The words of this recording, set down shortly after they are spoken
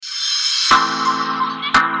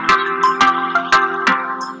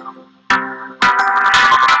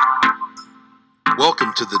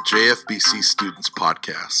Welcome to the JFBC Students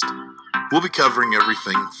Podcast. We'll be covering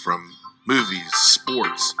everything from movies,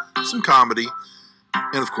 sports, some comedy,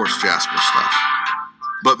 and of course Jasper stuff.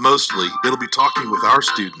 But mostly, it'll be talking with our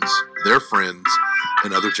students, their friends,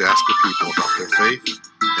 and other Jasper people about their faith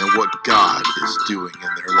and what God is doing in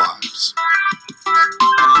their lives.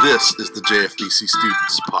 This is the JFBC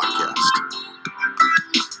Students Podcast.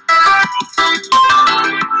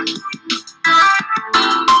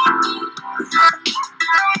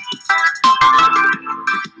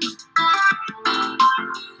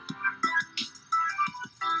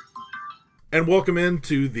 And welcome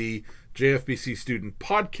into the JFBC Student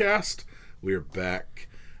Podcast. We are back,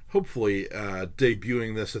 hopefully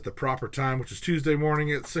debuting this at the proper time, which is Tuesday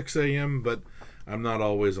morning at 6 a.m., but I'm not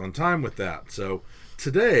always on time with that. So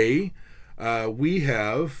today we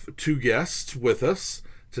have two guests with us.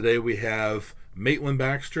 Today we have Maitland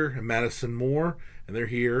Baxter and Madison Moore, and they're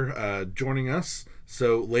here joining us.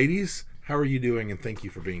 So ladies, how are you doing, and thank you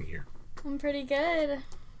for being here. I'm pretty good.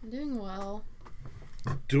 I'm doing well.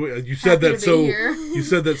 You said that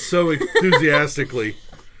so enthusiastically,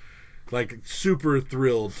 like super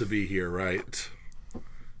thrilled to be here, right?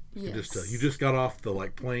 Yes. You just got off the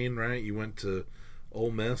plane, right? You went to Ole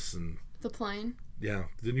Miss and the plane. Yeah,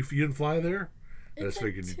 you didn't fly there? It's 2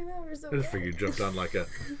 hours away. I just figured you jumped on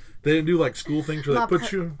they didn't do school things where they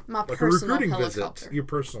put you my like a personal recruiting helicopter. visit, your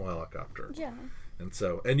personal helicopter. Yeah.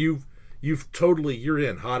 And you've totally, you're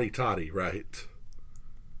in hotty toddy, right?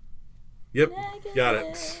 Yep, Negative. got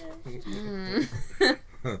it.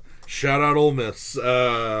 Shout out Ole Miss.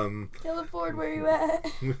 Caleb Ford, where you at?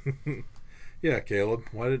 Yeah, Caleb,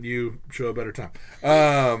 why didn't you show a better time?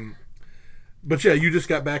 But yeah, you just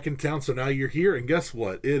got back in town, so now you're here, and guess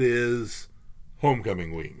what? It is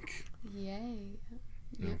homecoming week. Yay.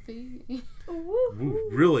 Yippee. Ooh,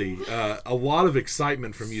 really, a lot of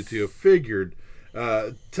excitement from you two. Figured.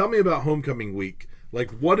 Tell me about homecoming week.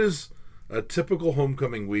 What is a typical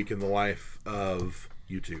homecoming week in the life of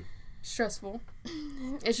you two? Stressful.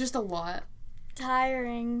 It's just a lot.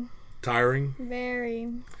 Tiring. Tiring? Very.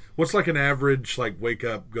 What's an average, wake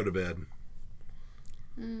up, go to bed?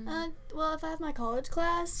 Well, if I have my college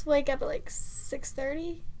class, wake up at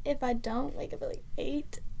 6:30. If I don't, wake up at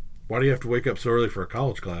 8. Why do you have to wake up so early for a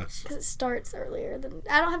college class? Because it starts earlier.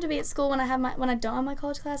 I don't have to be at school when I don't have my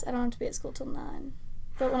college class. I don't have to be at school till 9.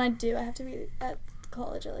 But when I do, I have to be at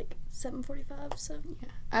college at 7:45. So yeah,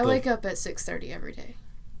 I wake up at 6:30 every day,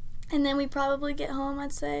 and then we probably get home,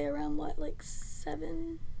 I'd say around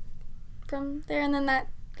 7 from there, and then that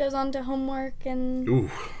goes on to homework and ooh.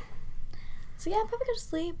 So yeah, I'll probably go to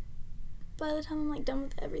sleep by the time I'm done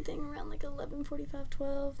with everything around 11:45,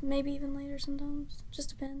 12, maybe even later sometimes.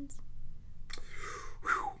 Just depends.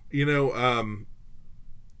 I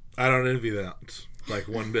don't envy that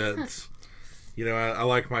one bit. I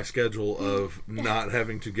like my schedule of not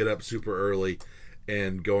having to get up super early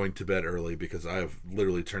and going to bed early because I've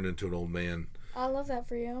literally turned into an old man. I love that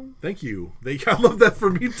for you. Thank you. I love that for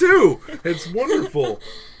me too. It's wonderful.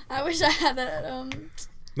 I wish I had that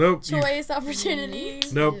choice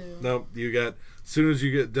opportunities. Nope. You got, as soon as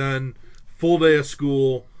you get done, full day of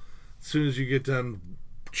school, as soon as you get done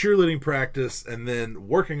cheerleading practice and then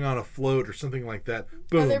working on a float or something like that,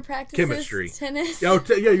 boom, other practices, chemistry. Tennis.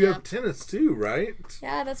 You have tennis too, right?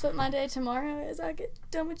 Yeah, that's what my day tomorrow is. I get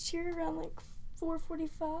done with cheer around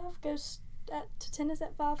 4:45, go to tennis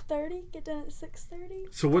at 5:30, get done at 6:30.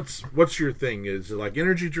 So what's your thing? Is it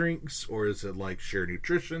energy drinks or is it Sheer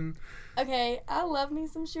Nutrition? Okay, I love me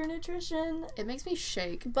some Sheer Nutrition. It makes me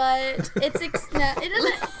shake. But it doesn't.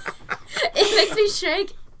 It makes me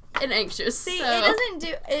shake and anxious. See, so.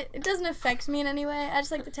 It doesn't affect me in any way. I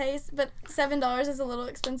just like the taste, but $7 is a little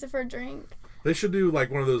expensive for a drink. They should do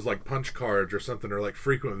one of those punch cards or something, or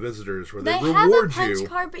frequent visitors where they reward you. They have a punch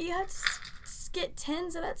card, but you have to get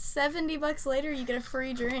 10, so that's $70 later. You get a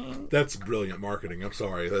free drink. That's brilliant marketing. I'm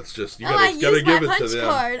sorry, that's just I use my punch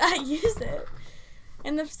card. I use it,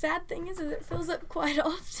 and the sad thing is it fills up quite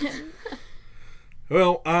often.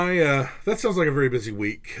 Well, that sounds like a very busy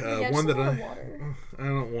week. One that I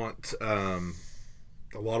don't want a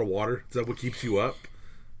lot of water. Is that what keeps you up?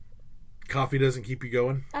 Coffee doesn't keep you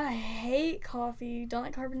going? I hate coffee. Don't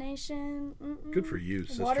like carbonation. Good for you,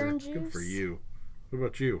 sister. Water and juice. Good for you. What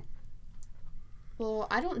about you? Well,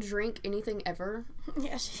 I don't drink anything ever.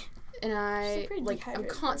 Yeah, and I'm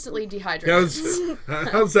constantly dehydrated.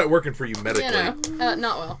 How's that working for you medically? Not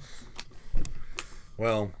well.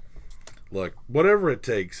 Well, look, whatever it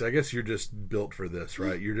takes. I guess you're just built for this,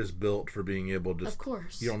 right? You're just built for being able to. Of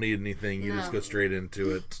course. You don't need anything. You just go straight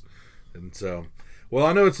into it. And so, well,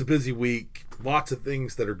 I know it's a busy week. Lots of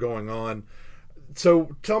things that are going on.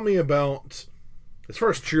 So tell me about as far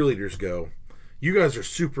as cheerleaders go, you guys are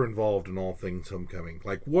super involved in all things homecoming.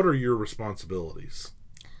 Like, what are your responsibilities?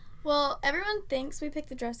 Well, everyone thinks we pick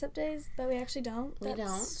the dress-up days, but we actually don't. We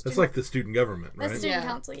don't. That's like the student government, right? That's student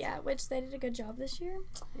council, yeah, which they did a good job this year.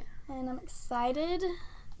 Yeah. And I'm excited.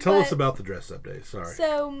 Tell us about the dress-up days. Sorry.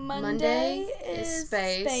 So Monday is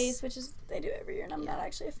Space, which is they do every year, and I'm not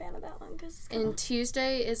actually a fan of that one because. And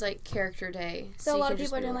Tuesday is like character day. So a lot of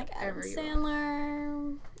people are doing like Adam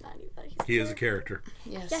Sandler. He is a character.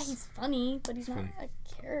 Yes. Yeah, he's funny, but he's not a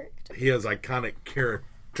character. He has iconic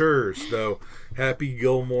characters, though. Happy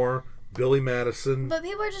Gilmore, Billy Madison. But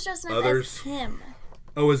people are just dressing up as him.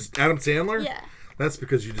 Oh, is Adam Sandler? Yeah. That's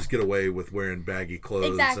because you just get away with wearing baggy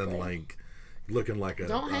clothes and like looking like a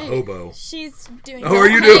hobo. She's doing. Oh, are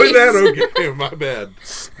you doing that? Okay, my bad.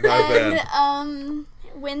 My bad.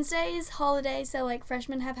 Wednesday's holiday, so like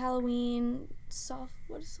freshmen have Halloween.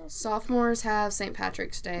 What is sophomore? Sophomores have St.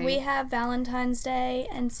 Patrick's Day. We have Valentine's Day,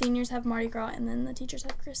 and seniors have Mardi Gras, and then the teachers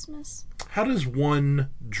have Christmas. How does one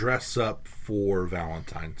dress up for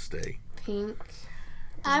Valentine's Day? Pink.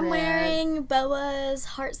 I'm wearing boas,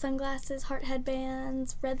 heart sunglasses, heart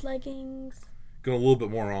headbands, red leggings. Going a little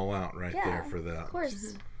bit more all out there for that. Of course.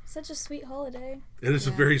 Mm-hmm. Such a sweet holiday. It is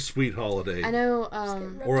a very sweet holiday. I know.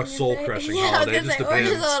 Or a soul-crushing holiday. It just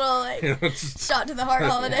depends. Or just a little, shot to the heart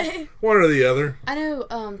holiday. One or the other. I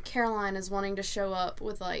know Caroline is wanting to show up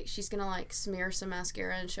with, she's going to, smear some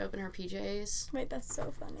mascara and show up in her PJs. Wait, that's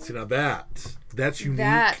so funny. See, now that's unique.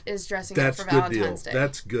 That is dressing up for Valentine's Day.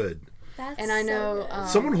 That's good. And I know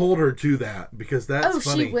someone hold her to that because that's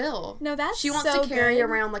funny. Oh, she will. No, that's she wants to carry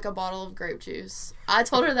around a bottle of grape juice. I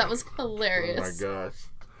told her that was hilarious. Oh my gosh.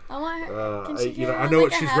 I want her. Can she I know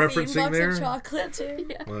what she's referencing there. Chocolate too.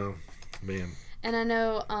 Yeah. Well, man. And I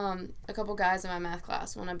know a couple guys in my math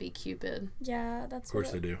class want to be Cupid. Yeah, that's. Of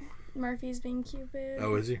course they do. Murphy's being Cupid.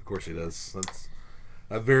 Oh, is he? Of course he does. That's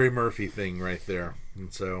a very Murphy thing right there.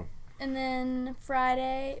 And so. And then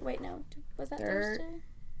Friday. Wait, no. Was that Thursday?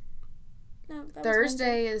 No,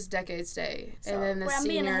 Thursday is Decades Day, so, and then the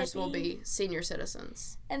seniors will be senior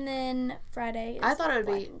citizens. And then Friday is I thought it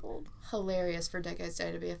would be hilarious for Decades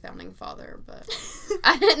Day to be a founding father, but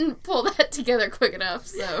I didn't pull that together quick enough,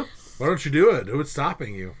 so. Why don't you do it? Who's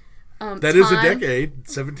stopping you? That is a decade,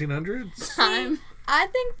 1700s. Time. I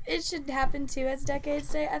think it should happen too as Decades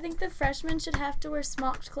Day. I think the freshmen should have to wear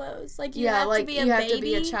smocked clothes. Like you have to be a baby. You have to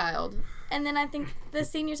be a child. And then I think the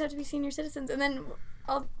seniors have to be senior citizens, and then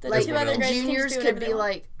all the two other grades juniors could be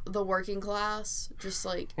the working class, just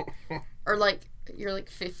or you're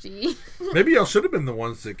 50. Maybe y'all should have been the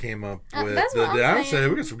ones that came up with I say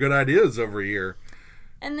we got some good ideas over here.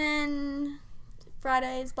 And then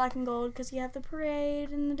Friday is black and gold because you have the parade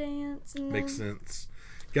and the dance. And makes sense.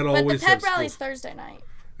 But the pep rally's Thursday night.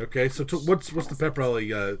 Okay, so what's the pep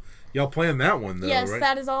rally? Y'all planned that one, though, yes, right? Yes,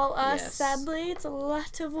 that is all us, sadly. It's a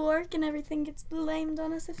lot of work, and everything gets blamed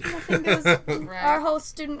on us if nothing goes. Right. Our whole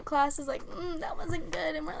student class is like, that wasn't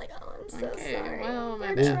good, and we're like, oh, I'm so sorry. Well,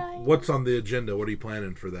 what's on the agenda? What are you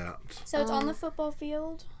planning for that? So it's on the football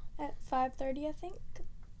field at 5:30, I think.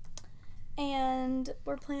 And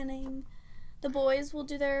we're planning, the boys will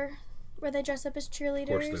do where they dress up as cheerleaders. Of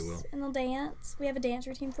course they will. And they'll dance. We have a dance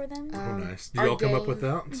routine for them. Oh, nice. Did y'all come up with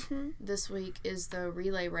that? Mm-hmm. This week is the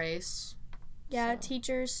relay race. Yeah,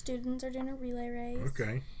 teachers, students are doing a relay race.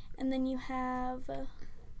 Okay. And then you have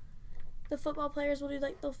the football players will do,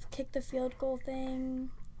 they'll kick the field goal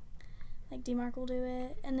thing. D-Mark will do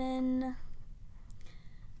it. And then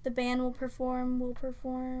the band will perform,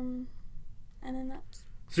 and then that's...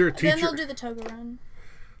 Is there a teacher? Then they'll do the toga run.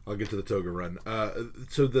 I'll get to the toga run.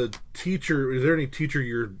 So the teacher, is there any teacher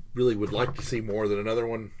you really would like to see more than another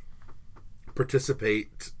one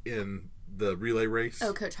participate in the relay race?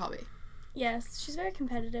 Oh, Coach Hobby. Yes, she's very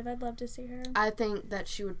competitive. I'd love to see her. I think that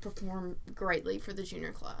she would perform greatly for the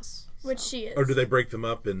junior class. Which she is. Or do they break them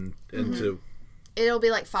up into... It'll be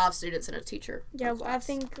 5 students and a teacher. Yeah, I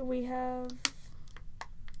think we have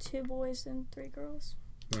 2 boys and 3 girls.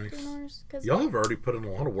 Nice. Y'all have already put in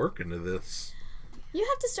a lot of work into this. You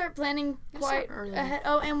have to start planning quite ahead.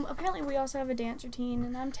 Oh, and apparently we also have a dance routine,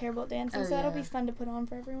 and I'm terrible at dancing, so that'll be fun to put on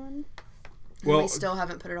for everyone. Well, we still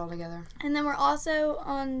haven't put it all together. And then we're also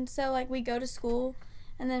on, we go to school,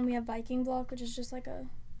 and then we have Viking block, which is just a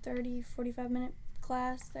 30, 45-minute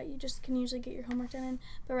class that you just can usually get your homework done in.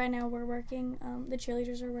 But right now we're working, the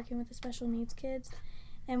cheerleaders are working with the special needs kids,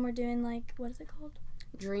 and we're doing, what is it called?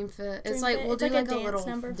 Dream Fit. It's we'll do a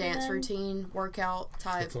little dance routine, workout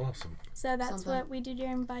type. That's awesome. So that's what we do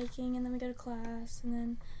during biking, and then we go to class, and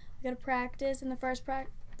then we go to practice. And the first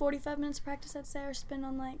 45 minutes of practice, I'd say, are spent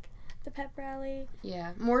on the pep rally.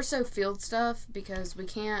 Yeah, more so field stuff because we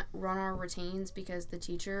can't run our routines because the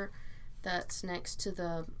teacher that's next to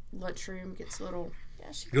the lunchroom gets a little...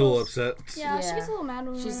 Yeah, she Get a little upset. Yeah, she gets a little mad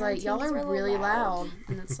when we She's run our like, y'all routines. are We're a little really loud.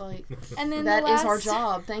 And it's like, and then that is our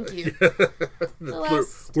job. Thank you.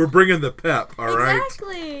 We're bringing the pep, all right?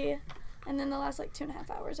 Exactly. And then the last, 2.5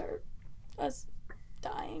 hours are us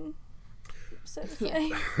dying, so to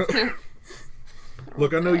say.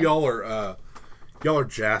 Look, I know y'all are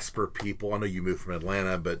Jasper people. I know you moved from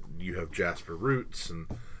Atlanta, but you have Jasper roots. And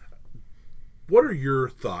what are your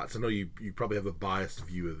thoughts? I know you probably have a biased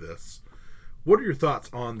view of this. What are your thoughts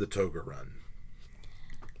on the toga run?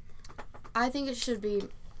 I think it should be...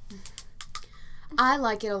 I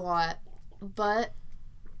like it a lot, but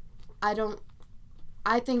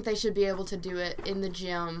I think they should be able to do it in the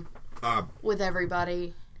gym with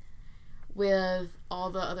everybody, with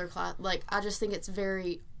all the other class. I just think it's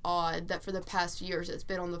very odd that for the past few years it's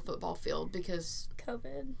been on the football field because...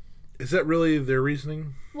 COVID. Is that really their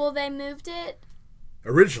reasoning? Well, they moved it...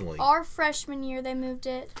 Originally. Our freshman year, they moved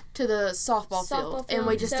it... to the softball field. And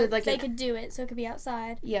we just so did they could do it, so it could be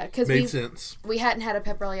outside. Yeah, because Made sense. We hadn't had a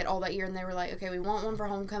pep rally at all that year, and they were like, okay, we want one for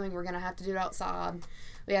homecoming. We're going to have to do it outside.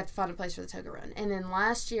 We have to find a place for the toga run. And then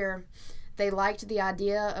last year, they liked the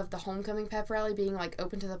idea of the homecoming pep rally being,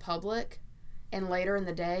 open to the public and later in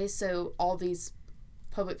the day, so all these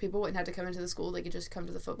public people wouldn't have to come into the school. They could just come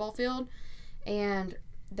to the football field. And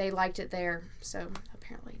they liked it there, so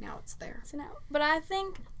apparently now it's there. So now, but I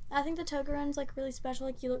think the toga run's really special.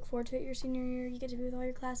 You look forward to it your senior year. You get to be with all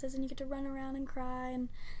your classes and you get to run around and cry. And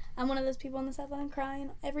I'm one of those people on the South Island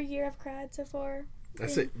crying. Every year I've cried so far.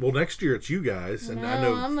 That's it. Well, next year it's you guys, and I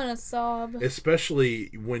know I'm gonna sob. Especially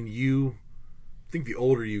when I think the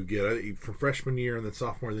older you get, from freshman year and then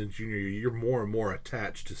sophomore and then junior year, you're more and more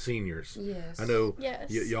attached to seniors. Yes. I know. Yes.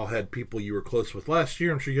 Y'all had people you were close with last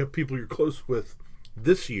year. I'm sure you have people you're close with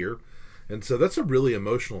this year, and so that's a really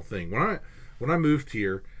emotional thing. When I moved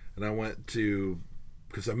here and I went to,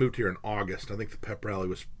 because I moved here in August, I think the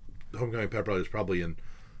homecoming pep rally was probably in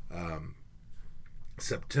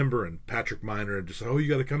September, and Patrick Miner had just said, you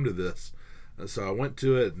got to come to this. And so I went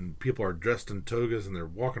to it, and people are dressed in togas and they're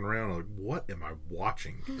walking around. I'm like, what am I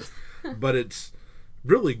watching? But it's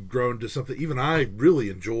really grown to something. Even I really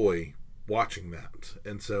enjoy watching that,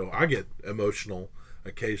 and so I get emotional.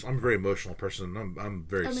 Occasionally, I'm a very emotional person. I'm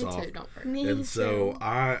very soft. Me too, don't worry. Me And too. so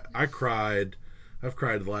I cried. I've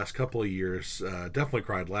cried the last couple of years. Definitely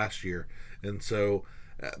cried last year. And so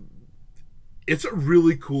it's a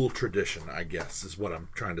really cool tradition, I guess, is what I'm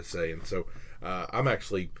trying to say. And so I'm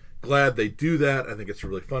actually glad they do that. I think it's a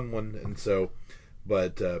really fun one. And so,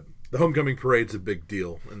 but the homecoming parade's a big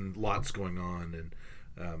deal, and lots going on.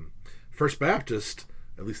 And First Baptist,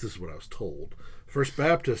 at least this is what I was told, First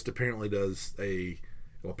Baptist apparently does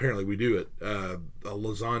apparently we do it, a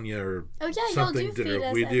lasagna or something y'all do dinner. feed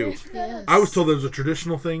us We do. Yes. I was told there was a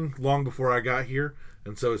traditional thing long before I got here,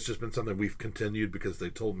 and so it's just been something we've continued because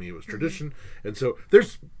they told me it was tradition. Mm-hmm. And so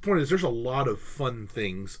there's a lot of fun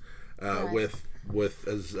things with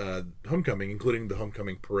homecoming, including the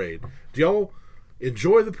homecoming parade. Do y'all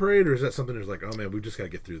enjoy the parade, or is that something that's like, oh man, we just got to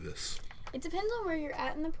get through this? It depends on where you're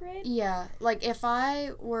at in the parade. Yeah, if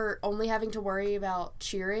I were only having to worry about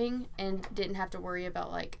cheering and didn't have to worry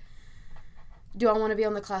about, do I want to be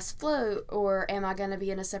on the class float, or am I going to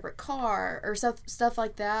be in a separate car, or stuff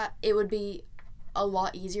like that, it would be a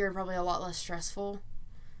lot easier and probably a lot less stressful.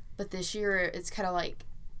 But this year, it's kind of I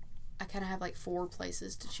kind of have 4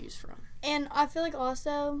 places to choose from. And I feel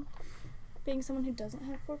also, being someone who doesn't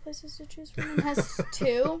have 4 places to choose from and has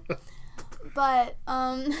 2, but,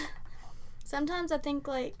 sometimes I think,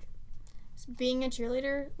 being a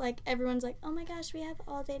cheerleader, everyone's like, oh my gosh, we have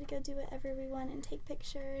all day to go do whatever we want and take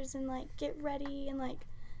pictures and, get ready and,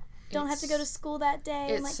 don't have to go to school that day.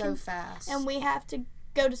 It's and, so fast. And we have to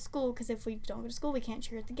go to school, because if we don't go to school, we can't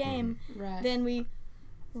cheer at the game. Right. Then we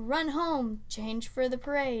run home, change for the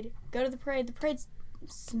parade, go to the parade. The parade's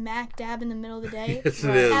smack dab in the middle of the day. Yes,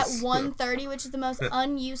 it is. At 1:30, which is the most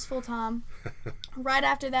unuseful time. Right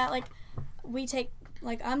after that, we take...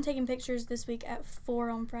 I'm taking pictures this week at 4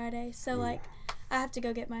 on Friday. So, I have to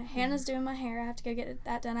go get Hannah's doing my hair. I have to go get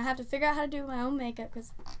that done. I have to figure out how to do my own makeup,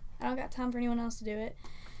 because I don't got time for anyone else to do it.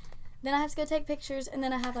 Then I have to go take pictures, and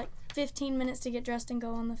then I have, 15 minutes to get dressed and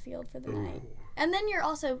go on the field for the night. And then you're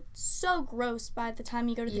also so gross by the time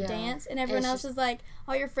you go to the dance, and everyone else is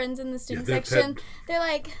all your friends in the student section, they're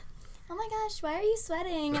like, oh my gosh, why are you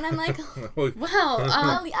sweating? And I'm like, well,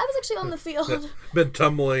 I was actually on the field. Been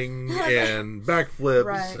tumbling and backflips.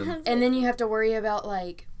 Right. And then you have to worry about,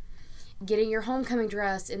 getting your homecoming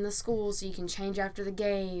dress in the school so you can change after the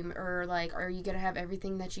game, or like, are you gonna have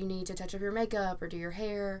everything that you need to touch up your makeup or do your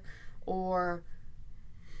hair, or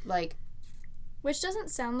like, which doesn't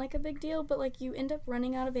sound like a big deal, but like you end up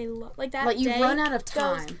running out of like that like you day run out of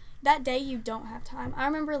time. That day you don't have time. I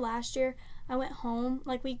remember last year I went home,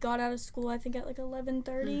 like we got out of school I think at like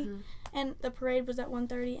 11:30 and the parade was at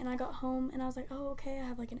 1:30, and I got home and I was like, oh okay, I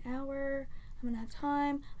have like an hour, I'm gonna have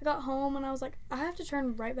time. I got home and I was like, I have to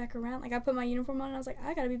turn right back around. Like I put my uniform on and I was like,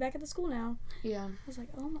 I gotta be back at the school now. Yeah. I was like,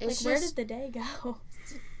 oh my, like where did the day go?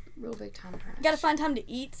 It's a real big time crash. You gotta find time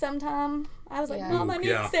to eat sometime. I was like, Mom, I need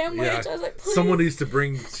a sandwich. I was like, please. Someone needs to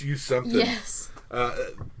bring you something. Yes.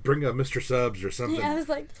 Bring a Mr. Subs or something. Yeah, I was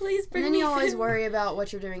like, please bring me And then you always food. worry about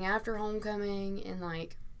what you're doing after homecoming, and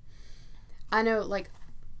like, I know like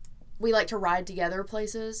we like to ride together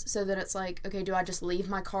places, so that it's like, okay, do I just leave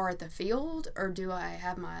my car at the field, or do I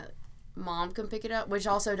have my mom come pick it up? Which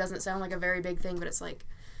also doesn't sound like a very big thing, but it's like,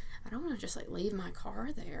 I don't want to just like leave my car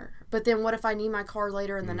there. But then what if I need my car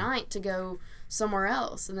later in the night to go somewhere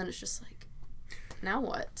else? And then it's just like, now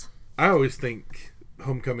what? I always think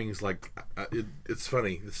homecoming is like, it's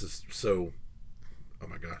funny. This is so, oh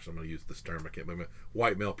my gosh, I'm going to use this term. I can't believe it.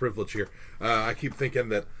 White male privilege here. I keep thinking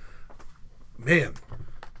that, man,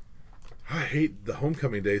 I hate the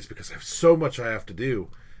homecoming days because I have so much I have to do.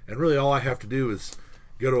 And really all I have to do is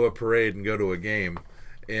go to a parade and go to a game.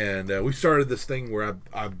 And we started this thing where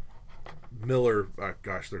Miller,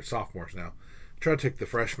 gosh, they're sophomores now, try to take the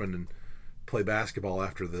freshmen and play basketball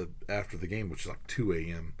after the game, which is like 2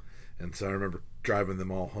 a.m. And so I remember driving them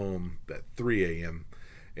all home at 3 a.m.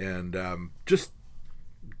 and just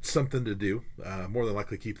something to do, more than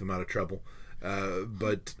likely keep them out of trouble.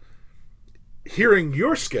 But hearing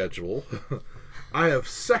your schedule, I have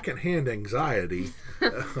secondhand anxiety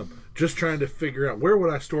just trying to figure out where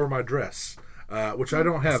would I store my dress. Which I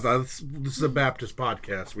don't have. This is a Baptist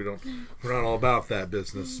podcast. We're not all about that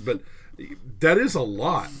business. But that is a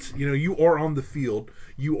lot. You know, you are on the field.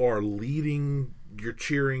 You are leading. You're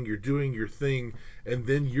cheering. You're doing your thing. And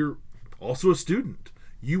then you're also a student.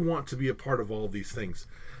 You want to be a part of all these things.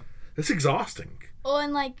 It's exhausting. Oh,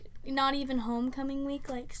 and like not even homecoming week.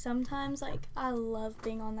 Like sometimes, like I love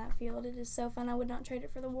being on that field. It is so fun. I would not trade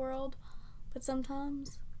it for the world. But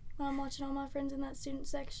sometimes, I'm watching all my friends in that student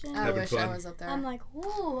section. I wish I was up there. I'm like,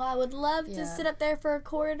 ooh, I would love to sit up there for a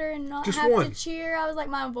quarter and not just have one. to cheer. I was like,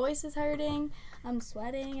 my voice is hurting. I'm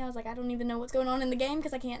sweating. I was like, I don't even know what's going on in the game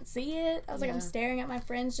because I can't see it. I was like, I'm staring at my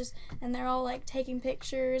friends and they're all like taking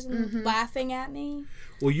pictures and laughing at me.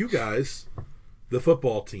 Well, you guys, the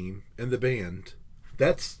football team and the band,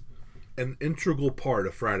 that's an integral part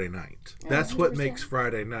of Friday night. That's 100%. What makes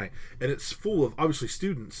Friday night. And it's full of, obviously,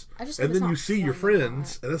 students. And then you see your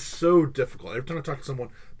friends, and it's so difficult. Every time I talk to someone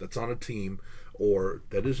that's on a team or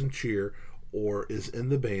that is in cheer or is in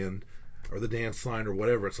the band or the dance line or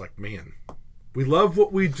whatever, it's like, man, we love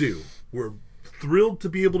what we do. We're thrilled to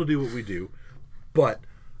be able to do what we do. But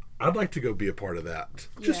I'd like to go be a part of that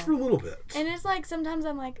just for a little bit. And it's like sometimes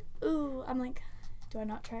I'm like, do I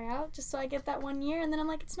not try out just so I get that 1 year? And then I'm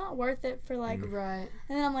like, it's not worth it for like, right.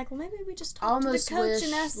 And then I'm like, well, maybe we just talk to the coach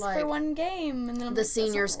and ask for one game. And then I'm the like,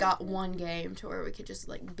 seniors got one game to where we could just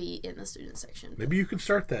like be in the student section. Maybe you can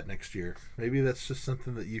start that next year. Maybe that's just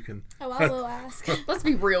something that you can. Oh, I will ask. Let's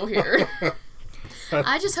be real here.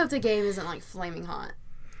 I just hope the game isn't like flaming hot.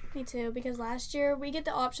 Me too, because last year we get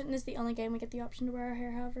the option, and it's the only game we get the option to wear our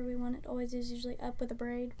hair however we want. It always is usually up with a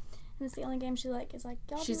braid. And it's the only game she's like,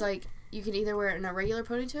 she's like, you can either wear it in a regular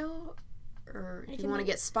ponytail, or if you want to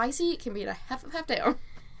get spicy, it can be at a half down.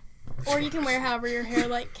 Or you can wear however your hair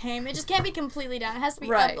like came. It just can't be completely down. It has to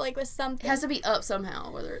be up like with something. It has to be up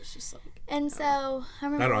somehow, whether it's just like. And so I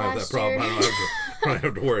remember I don't have that problem. I don't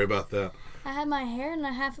have to worry about that. I had my hair in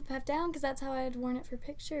a half up, half down because that's how I had worn it for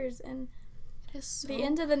pictures. And it is so the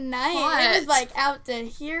end of the night, hot. it was like out to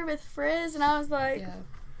here with frizz, and I was like,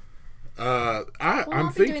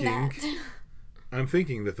 I'm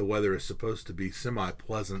thinking that the weather is supposed to be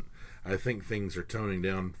semi-pleasant. I think things are toning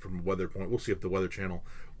down from a weather point. We'll see if the Weather Channel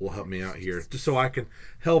will help me out here, just so I can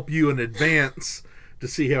help you in advance to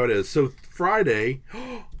see how it is. So Friday,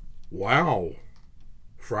 wow,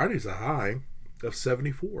 Friday's a high of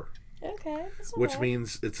 74. Okay, that's which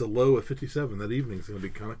means it's a low of 57. That evening's going to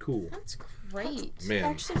be kind of cool. That's great. Man,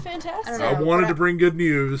 actually fantastic. I wanted to bring good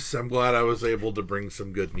news. I'm glad I was able to bring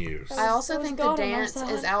some good news. I also think the dance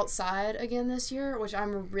is outside again this year, which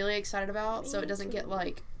I'm really excited about. So it doesn't get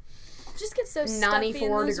like just get so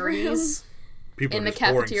 94 degrees People in the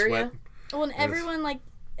cafeteria. Well, and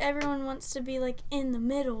everyone wants to be, like, in the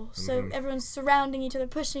middle. So everyone's surrounding each other,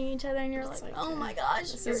 pushing each other, and you're like, oh, my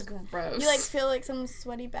gosh. This is gross. You, like, feel like someone's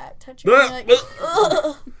sweaty back touching you. You're like,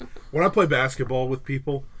 ugh. When I play basketball with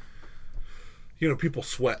people, people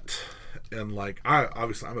sweat. And, like,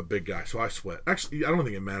 I'm a big guy, so I sweat. Actually, I don't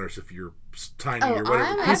think it matters if you're tiny or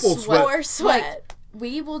whatever. People sweat. Like,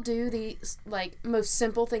 we will do the, like, most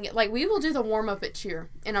simple thing. Like, we will do the warm-up at cheer,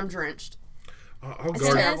 and I'm drenched. I'll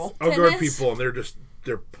guard people, and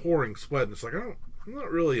they're pouring sweat, and it's like, I'm not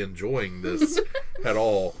really enjoying this at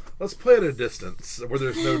all. Let's play at a distance where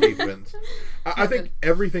there's no defense. I think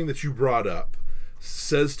everything that you brought up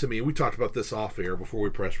says to me, we talked about this off air before we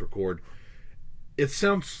press record, it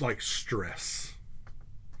sounds like stress.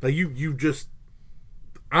 Like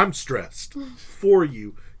I'm stressed for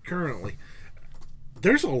you currently.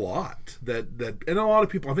 There's a lot that and a lot of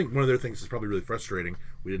people, I think one of their things that's probably really frustrating,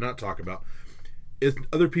 we did not talk about, is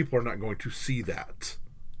other people are not going to see that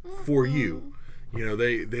for you.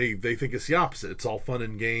 They think it's the opposite. It's all fun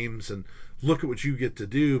and games and look at what you get to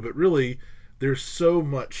do, but really there's so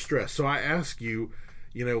much stress. So I ask you,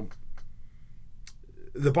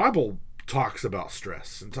 the Bible talks about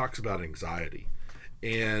stress and talks about anxiety,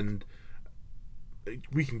 and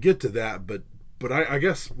we can get to that, but I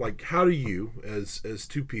guess, like, how do you, as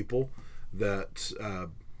two people that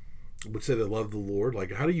would say they love the Lord,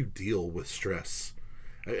 like, how do you deal with stress?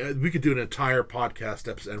 We could do an entire podcast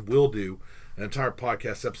episode, and we'll do an entire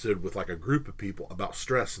podcast episode with, like, a group of people about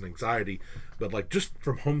stress and anxiety, but, like, just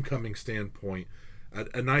from homecoming standpoint,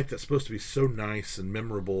 a night that's supposed to be so nice and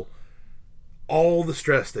memorable, all the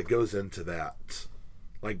stress that goes into that.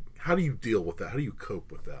 Like, how do you deal with that? How do you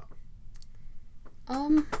cope with that?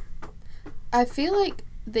 I feel like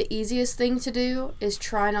the easiest thing to do is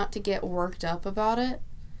try not to get worked up about it.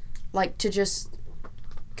 Like, to just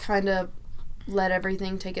kind of let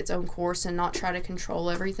everything take its own course and not try to control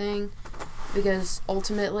everything. Because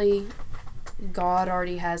ultimately, God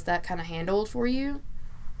already has that kind of handled for you.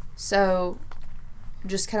 So,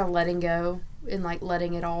 just kind of letting go and, like,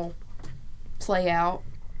 letting it all play out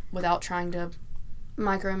without trying to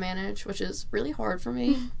micromanage, which is really hard for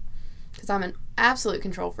me because I'm an absolute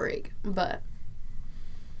control freak. But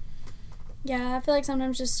yeah, I feel like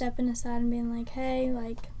sometimes just stepping aside and being like, hey,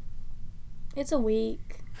 like, it's a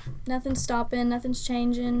week, nothing's stopping, nothing's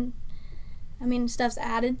changing. I mean, stuff's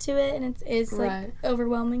added to it, and it's right. like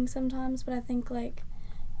overwhelming sometimes, but I think, like,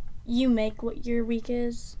 you make what your week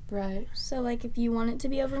is. Right. So, like, if you want it to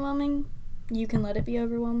be overwhelming, you can let it be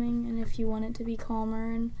overwhelming, and if you want it to be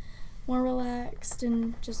calmer and more relaxed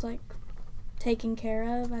and just, like, taken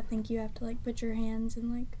care of, I think you have to, like, put your hands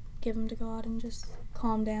and, like, give them to God and just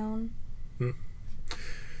calm down.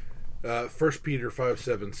 1 Peter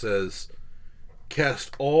 5:7 says,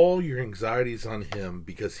 cast all your anxieties on him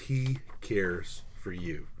because he cares for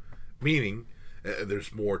you. Meaning,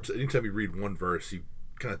 there's more to, anytime you read one verse, you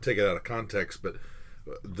kind of take it out of context, but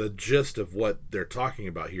the gist of what they're talking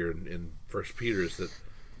about here in 1 Peter is that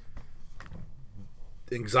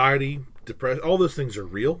anxiety, depression, all those things are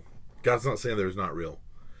real. God's not saying there's not real,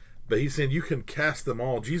 but he's saying you can cast them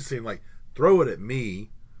all. Jesus is saying, like, throw it at me,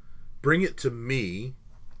 bring it to me,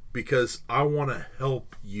 because I want to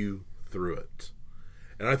help you through it.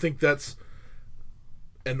 And I think that's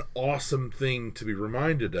an awesome thing to be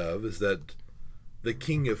reminded of, is that the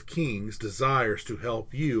King of Kings desires to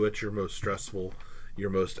help you at your most stressful, your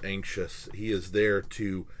most anxious. He is there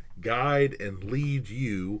to guide and lead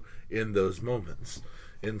you in those moments.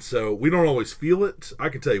 And so we don't always feel it. I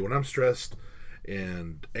can tell you, when I'm stressed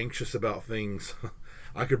and anxious about things,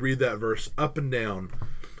 I could read that verse up and down,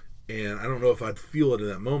 and I don't know if I'd feel it in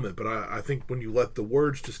that moment, but I think when you let the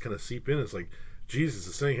words just kind of seep in, it's like Jesus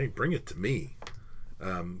is saying, hey, bring it to me.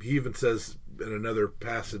 He even says in another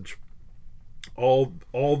passage, all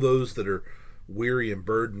those that are weary and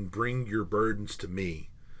burdened, bring your burdens to me,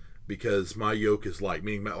 because my yoke is light,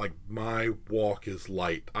 meaning like my walk is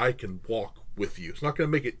light. I can walk with you. It's not going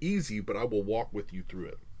to make it easy, but I will walk with you through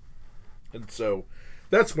it. And so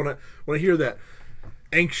that's when I hear that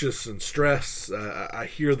anxious and stress, I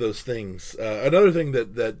hear those things. Another thing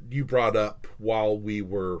that you brought up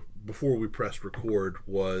before we pressed record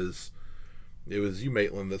was, it was you,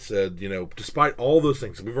 Maitland, that said, despite all those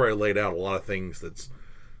things, we've already laid out a lot of things that's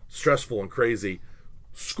stressful and crazy,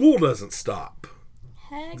 school doesn't stop.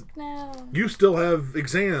 Heck no. You still have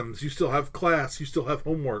exams, you still have class, you still have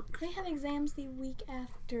homework. We have exams the week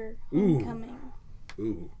after homecoming.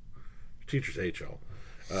 Ooh. Teachers hate y'all.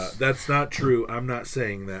 That's not true. I'm not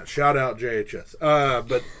saying that. Shout out JHS.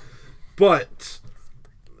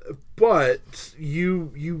 But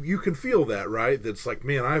you can feel that, right? That's like,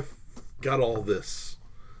 man, I've got all this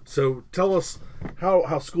So tell us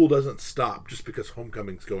how school doesn't stop just because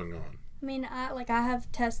homecoming's going on. I mean, I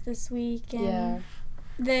have tests this week, and Yeah.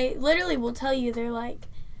 they literally will tell you, they're like,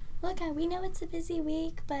 look, we know it's a busy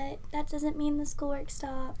week, but that doesn't mean the schoolwork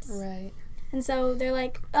stops. Right. And so they're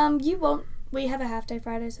like, we have a half day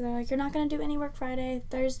Friday, so they're like, you're not going to do any work Friday.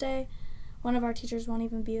 Thursday, one of our teachers won't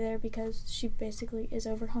even be there because she basically is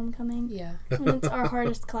over homecoming. Yeah. And it's our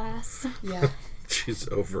hardest class. Yeah. She's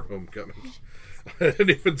over homecoming. I didn't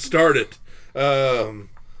even start it.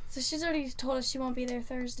 So she's already told us she won't be there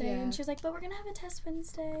Thursday. Yeah. And she was like, but we're going to have a test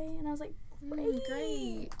Wednesday. And I was like, great.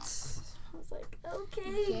 Great. I was like,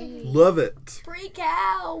 okay. Love it. Freak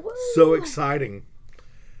out. Woo. So exciting.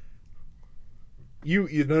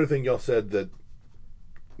 Another thing y'all said that,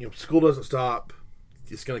 school doesn't stop.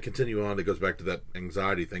 It's going to continue on. It goes back to that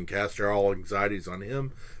anxiety thing. Cast all anxieties on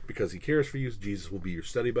him because he cares for you. Jesus will be your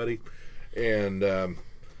study buddy. And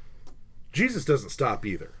Jesus doesn't stop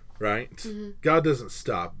either, right? Mm-hmm. God doesn't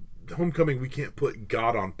stop. Homecoming, we can't put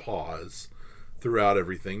God on pause throughout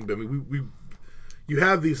everything. But I mean, you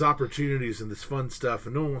have these opportunities and this fun stuff,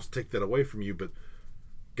 and no one wants to take that away from you, but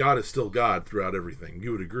God is still God throughout everything.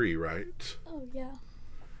 You would agree, right? Oh,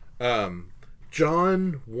 yeah.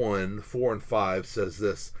 John 1:4-5 says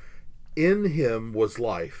this, in him was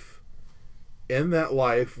life, and that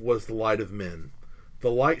life was the light of men. The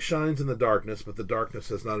light shines in the darkness, but the darkness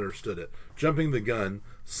has not understood it. Jumping the gun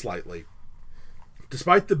slightly.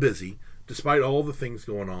 Despite the busy, despite all the things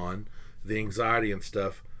going on, the anxiety and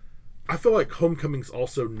stuff, I feel like homecoming's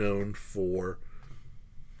also known for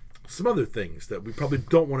some other things that we probably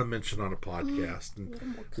don't want to mention on a podcast. And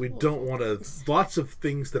we don't want to... Lots of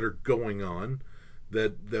things that are going on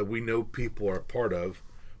that we know people are a part of.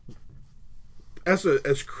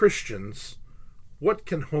 As Christians, what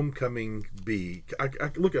can homecoming be? I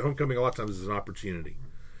look at homecoming a lot of times as an opportunity.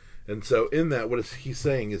 And so in that, what he's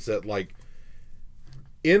saying is that, like,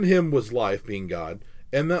 in him was life, being God,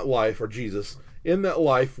 and that life, or Jesus, in that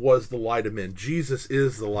life was the light of men. Jesus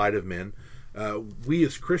is the light of men. We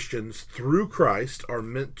as Christians, through Christ, are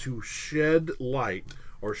meant to shed light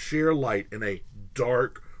or share light in a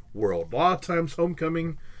dark world. A lot of times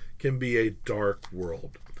homecoming can be a dark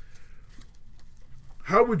world.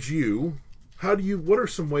 What are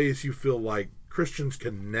some ways you feel like Christians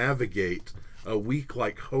can navigate a week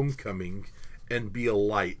like homecoming and be a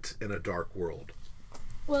light in a dark world?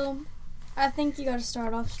 Well, I think you got to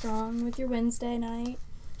start off strong with your Wednesday night.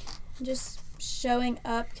 Just showing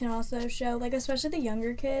up can also show, like, especially the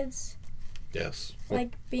younger kids. Yes.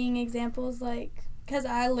 Like, being examples, like, because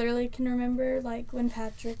I literally can remember, like, when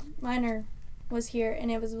Patrick Minor was here,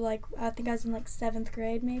 and it was, like, I think I was in, like, 7th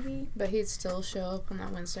grade, maybe. But he'd still show up on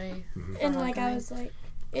that Wednesday. Mm-hmm. And, like, I was, like,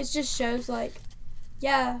 it just shows, like,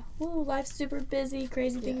 yeah, life's super busy,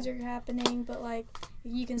 crazy things are happening, but, like,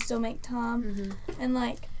 you can still make time. Mm-hmm. And,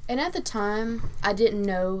 like... And at the time, I didn't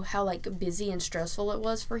know how, like, busy and stressful it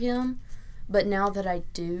was for him. But now that I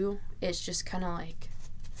do, it's just kind of like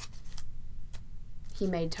he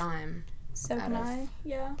made time. So can I,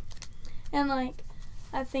 yeah. And, like,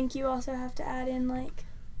 I think you also have to add in, like,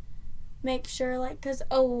 make sure, like, because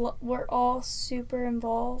we're all super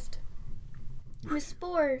involved with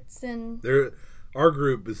sports and... Our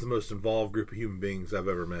group is the most involved group of human beings I've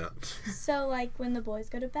ever met. So, like, when the boys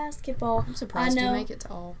go to basketball... I'm surprised you make it to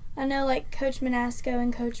all. I know, like, Coach Manasco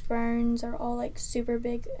and Coach Burns are all, like, super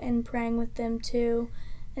big and praying with them, too.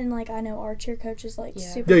 And, like, I know our cheer coach is, like,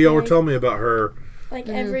 super Yeah, y'all were big. telling me about her. Like,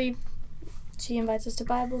 she invites us to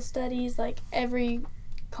Bible studies. Like, every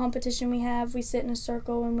competition we have, we sit in a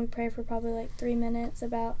circle and we pray for probably, like, 3 minutes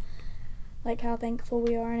about, like, how thankful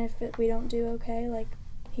we are, and if we don't do okay, like,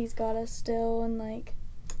 he's got us still. And, like,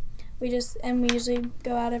 we usually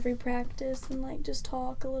go out every practice and, like, just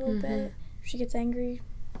talk a little bit. If she gets angry,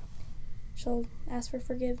 she'll ask for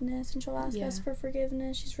forgiveness, and she'll ask us for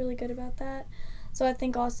forgiveness. She's really good about that. So I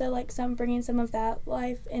think also, like, bringing some of that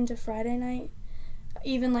life into Friday night,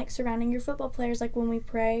 even, like, surrounding your football players, like, when we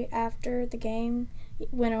pray after the game,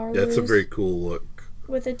 win or lose. That's a very cool look.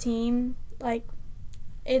 With a team, like,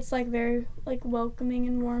 it's, like, very, like, welcoming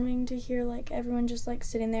and warming to hear, like, everyone just, like,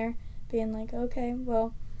 sitting there being like, okay,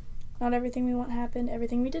 well, not everything we want happened.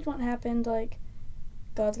 Everything we did want happened. Like,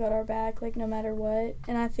 God's got our back, like, no matter what.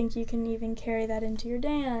 And I think you can even carry that into your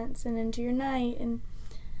dance and into your night. And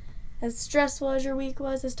as stressful as your week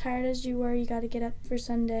was, as tired as you were, you got to get up for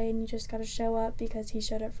Sunday, and you just got to show up because he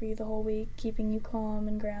showed up for you the whole week, keeping you calm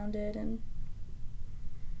and grounded. And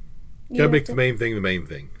Gotta make the main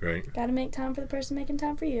thing, right? Gotta make time for the person making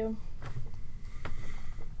time for you.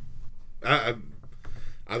 I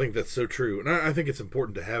think that's so true. And I think it's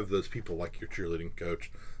important to have those people like your cheerleading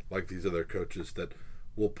coach, like these other coaches, that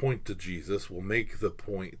will point to Jesus, will make the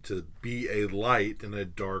point to be a light in a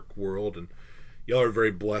dark world. And y'all are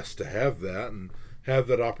very blessed to have that and have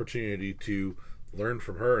that opportunity to learn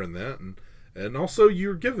from her in that. And also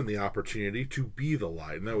you're given the opportunity to be the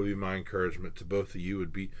light. And that would be my encouragement to both of you,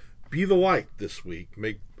 would be the light this week.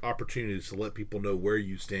 Make opportunities to let people know where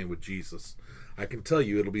you stand with Jesus. I can tell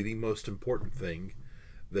you it'll be the most important thing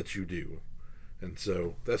that you do. And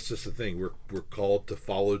so that's just the thing. We're called to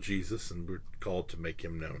follow Jesus, and we're called to make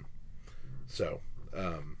him known. So,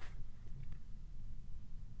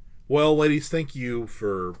 well, ladies, thank you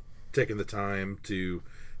for taking the time to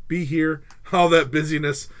be here. All that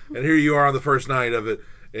busyness, and here you are on the first night of it,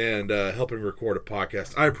 and helping record a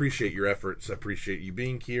podcast. I appreciate your efforts. I appreciate you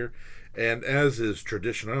being here. And as is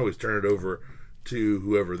tradition, I always turn it over to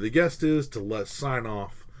whoever the guest is to let sign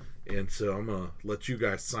off. And so I'm going to let you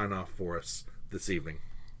guys sign off for us this evening.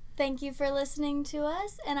 Thank you for listening to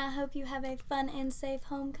us, and I hope you have a fun and safe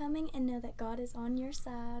homecoming and know that God is on your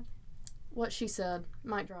side. What she said.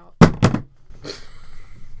 Mic drop.